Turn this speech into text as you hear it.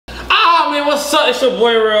what's up? It's your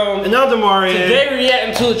boy Real. And I'm DaMareeay. Today we're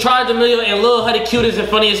reacting to Charli d'Amelio and Lil Huddy cutest and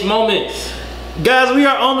funniest moments. Guys, we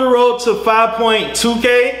are on the road to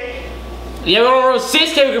 5.2K. Yeah, we're on the road to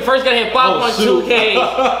 6K. We first gotta hit 5.2K.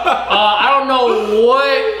 I don't know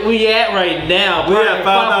what we at right now. We're at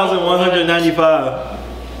 5,195.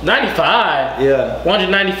 95? Yeah.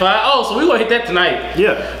 195? Oh, so we gonna hit that tonight.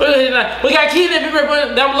 Yeah. We're gonna hit tonight. We gotta keep that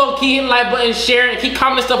button down below, keep hitting the like button, sharing, keep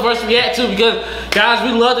commenting stuff for us to react to, because guys,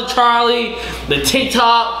 we love the Charli, the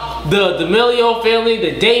TikTok, the D'Amelio family,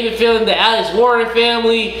 the David family, the Alex Warren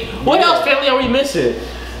family. What else family are we missing?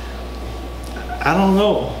 I don't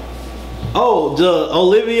know. Oh, the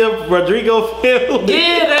Olivia Rodrigo family.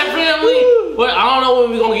 Yeah, that family. But I don't know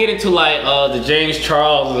when we're gonna get into like the James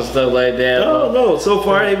Charles and stuff like that. I don't know. So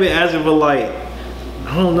far they've been asking for like,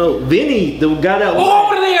 I don't know, Vinny, the guy that they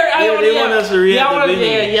want us to react to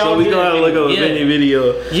Vinny. So we gonna look at a Vinny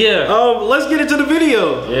video. Yeah. Let's get into the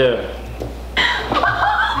video. Yeah.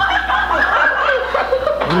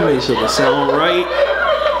 Let me make sure the sound right.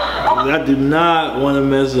 I do not want to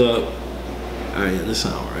mess up. All right, this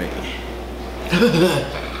sound right.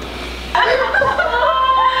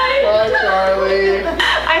 Hi, Charli.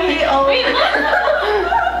 I hate all of it.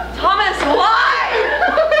 Thomas, why?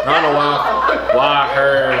 I don't know why I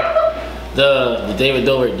heard the David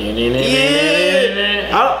Dobrik.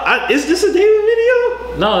 Yeah. Is this a David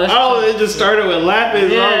video? No, that's it just started with laughing.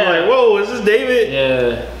 Yeah. So I was like, whoa, is this David?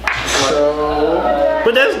 Yeah.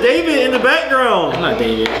 But that's David in the background. That's not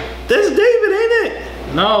David. That's David, ain't it?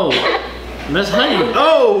 No. That's Honey.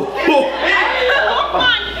 Oh.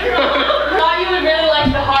 Thought you would really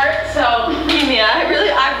like the heart, so yeah, I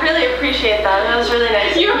really appreciate that. That was really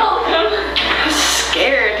nice. You're welcome. I was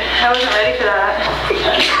scared. I wasn't ready for that.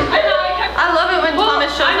 I love it when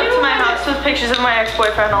Thomas shows up to my house with pictures of my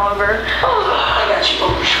ex-boyfriend all over. I got you.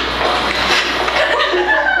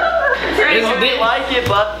 I didn't like it,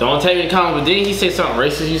 but don't take it to comment. But didn't he say something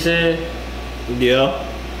racist? You said? Yeah.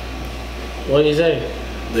 What did he say?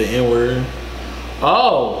 The N-word.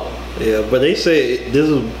 Oh. Yeah, but they say this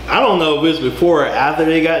is, I don't know if it's before or after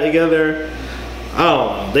they got together. I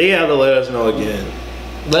don't know. They have to let us know again.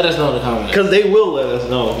 Let us know in the comments. Because they will let us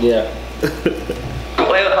know. Yeah.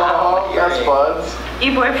 That's buds.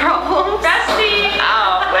 E-boy problems. Bestie!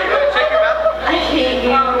 Ow, wait, check your mouth. I hate you.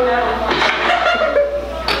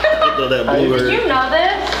 That blue Did you know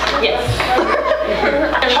this? Yes.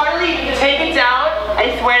 Charli, take it down.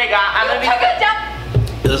 I swear to God, I'm gonna be take it down.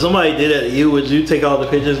 If somebody did that to you, would you take all the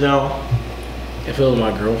pictures now? If it was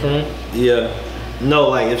my girlfriend? Yeah. No,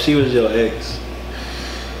 like if she was your ex.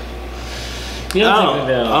 Yeah, take it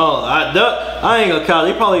down. I ain't gonna count.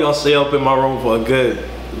 They probably gonna stay up in my room for a good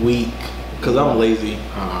week because I'm lazy.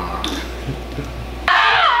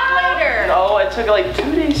 Later. Oh, it took like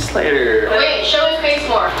 2 days later. Wait, show his face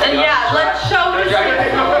more. Yeah, let's show his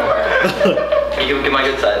face more. Get my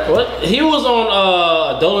good side. What? He was on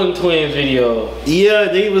a Dolan Twins video. Yeah,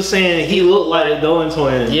 they was saying he looked like a Dolan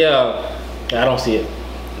twin. Yeah. I don't see it.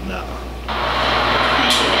 No.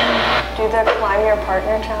 Do the climb your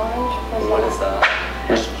partner challenge. What is that?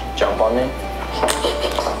 Just jump on me.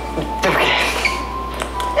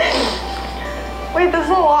 Wait, this is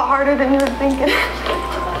a lot harder than you were thinking.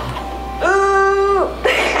 Ooh!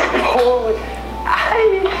 Holy.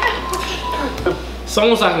 It's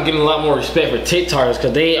almost like I'm getting a lot more respect for TikTokers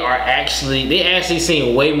because they actually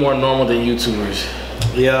seem way more normal than YouTubers.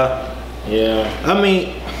 Yeah. Yeah. I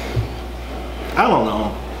mean, I don't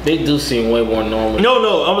know. They do seem way more normal.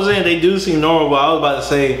 No, I'm saying they do seem normal, but I was about to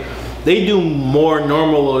say they do more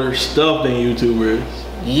normaler stuff than YouTubers.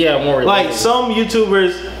 Yeah, more related. Like some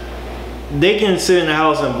YouTubers, they can sit in the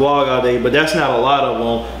house and vlog all day, but that's not a lot of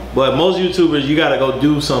them. But most YouTubers, you gotta go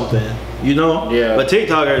do something, you know? Yeah. But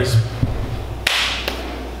TikTokers,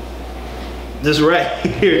 this right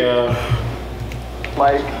here. Yeah.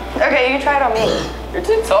 Like. Okay, you try it on me. You're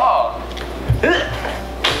too tall.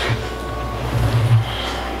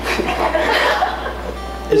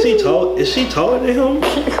 Is he tall? Is she taller than him?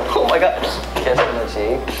 Oh my God. Kiss on the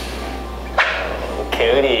cheek.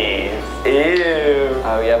 Cooties. Ew.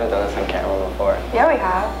 Oh, we haven't done this on camera before. Yeah, we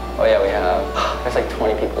have. Oh yeah, we have. There's like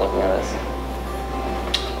 20 people looking at us.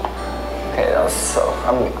 Okay, that was so. I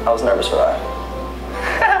was nervous for that.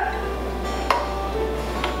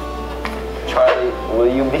 Charli, will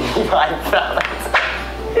you be my Valentine?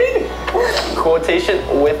 Quotation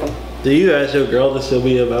with. Do you ask your girl to still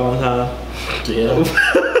be a Valentine? Yeah.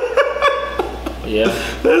 Yeah.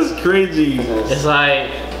 That's crazy. It's like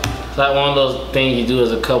one of those things you do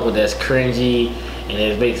as a couple that's cringy and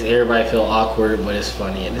it makes everybody feel awkward, but it's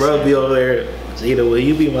funny. Bro, be over there. Jada, will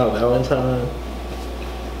you be my Valentine?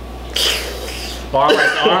 Or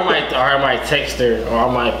I might text her, or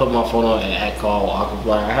I might put my phone on and act all awkward.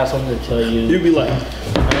 Like, I have something to tell you. You be like,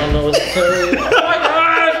 I don't know what to tell you. Oh my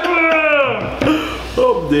gosh!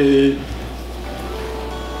 I'm dead.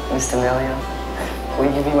 Mr. Amelia,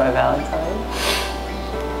 will you be my Valentine?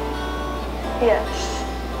 Yes.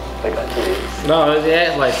 I got you these. No, they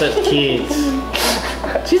act like such kids.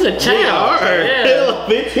 She's a child. Yeah.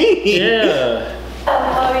 15. Yeah.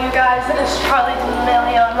 Hello, you guys. This is Charli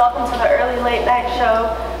D'Amelio, and welcome to the early late night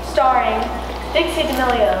show starring Dixie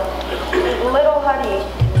D'Amelio, Lil Huddy,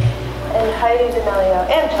 and Heidi D'Amelio,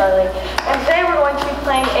 and Charli. And today we're going to be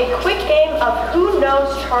playing a quick game of Who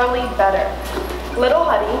Knows Charli Better, Lil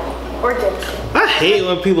Huddy or Dixie. I hate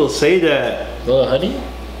when people say that. Lil Huddy?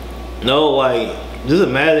 No, like, just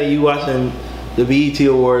imagine you watching the BET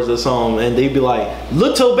Awards or something, and they be like,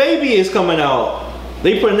 "Little Baby is coming out."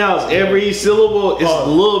 They pronounce every syllable. It's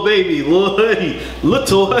Lil Baby, Lil Huddy,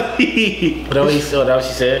 Little Huddy. That what she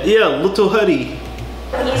said? Yeah, Little Huddy.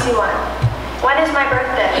 Easy one. When is my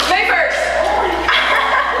birthday? May 1st.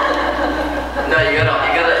 No, you gotta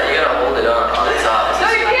hold it on the top. No,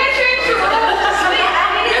 you can't change the rules.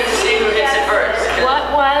 You have to see who hits it first. What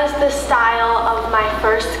was the style of my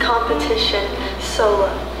first competition solo?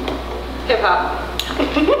 Hip hop.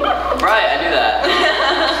 Right, I knew that.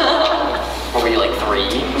 What were you, like 3?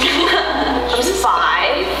 I was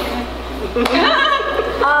 5.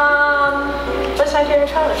 What's my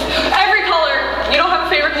favorite color? Every color. You don't have a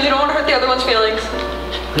favorite because you don't want to hurt the other one's feelings.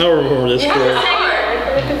 I remember this Yeah. girl.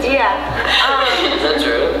 Is that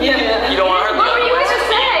true? Yeah. You don't want to hurt the What were other you one's going to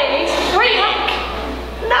say? What are you like?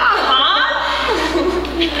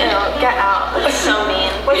 No, get out. That's so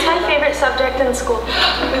mean. What's my favorite subject in school? No.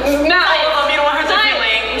 You don't want to hurt their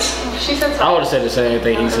feelings. She said I would have said the same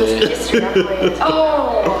thing he said. History, definitely.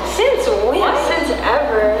 Oh. Since when? Since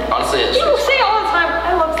ever. Honestly, it's You true. say all the time.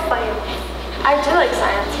 I love science. I do like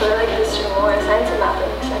science, but I like history more. Science and math are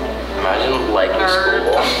exciting. Imagine liking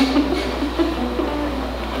school.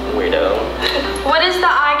 Weirdo. What is the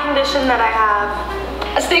eye condition that I have?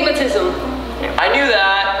 Astigmatism. I knew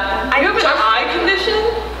that. You have an eye condition?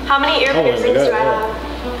 How many ear Oh my piercings do I God,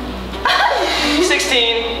 have?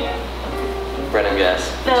 16. Random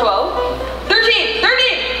guess. No. 12? 13!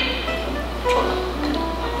 13!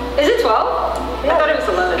 Is it 12? Yeah. I thought it was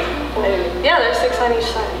 11. Yeah, there's 6 on each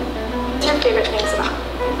side. What's your favorite things about?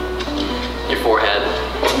 Your forehead.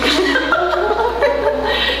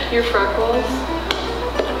 Your freckles.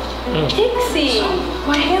 Dixie!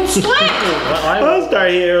 My hand's slick! I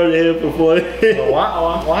started here on the head before.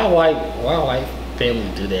 Why white family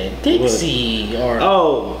do that? Dixie or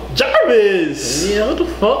Oh, Jarvis. yeah, what the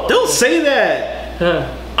fuck? Don't say that.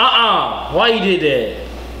 Why you did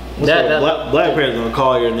that? Black parents don't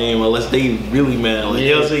call your name unless they really mad. Like,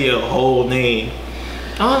 they'll say your whole name.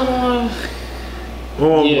 Yeah.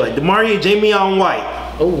 Like DaMareeay, Jamie on White.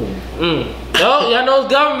 Oh, y'all know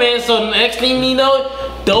it's government. So the next thing you know,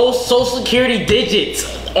 those social security digits,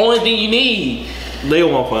 only thing you need. They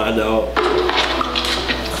won't find out.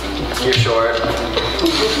 You're short.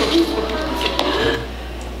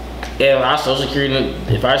 Yeah, if our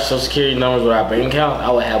social security numbers were our bank account,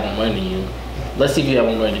 I would have more money than you. Let's see if you have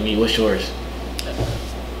more money than me. What's yours?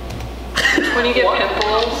 When you get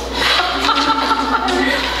pimples.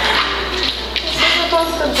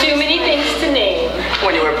 Too many things to name.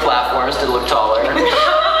 When you wear platforms to look taller.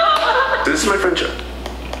 This is my friend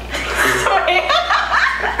Sorry.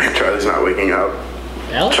 Charlie's not waking up.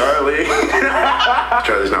 Alex? Charlie.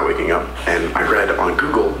 Charlie's not waking up. And I read on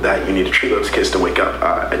Google that you need a tree lips kiss to wake up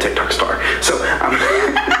a TikTok star. So,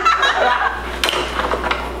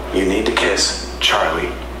 you need to kiss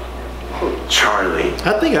Charlie. Charlie.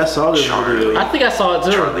 I think I saw this video. I think I saw it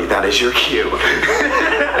too. Charlie, that is your cue.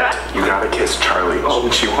 You gotta kiss Charlie. Oh,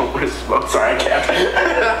 she won't respond. Sorry, I can't.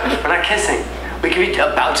 We're not kissing. We could be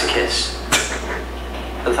about to kiss.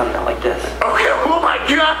 The thumbnail like this. Okay, oh my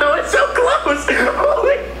god, no, it's so close.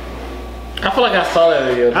 Holy. I feel like I saw that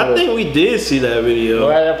video. I think we did see that video.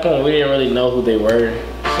 Well, at that point, we didn't really know who they were.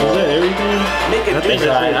 Was that everything? I think It's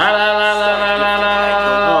like, that's la la la la la la la.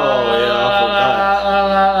 Oh, yeah, I forgot. La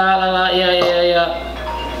la la la la. Yeah.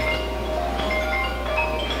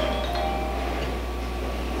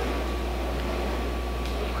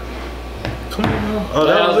 Come on. Oh,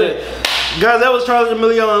 that was it. Guys, that was Charli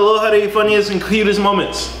D'Amelio and Lil Huddy, funniest and cutest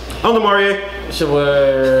moments. I'm DaMareeay.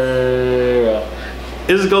 Sure.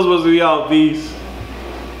 This is Ghostbusters. We out. Peace.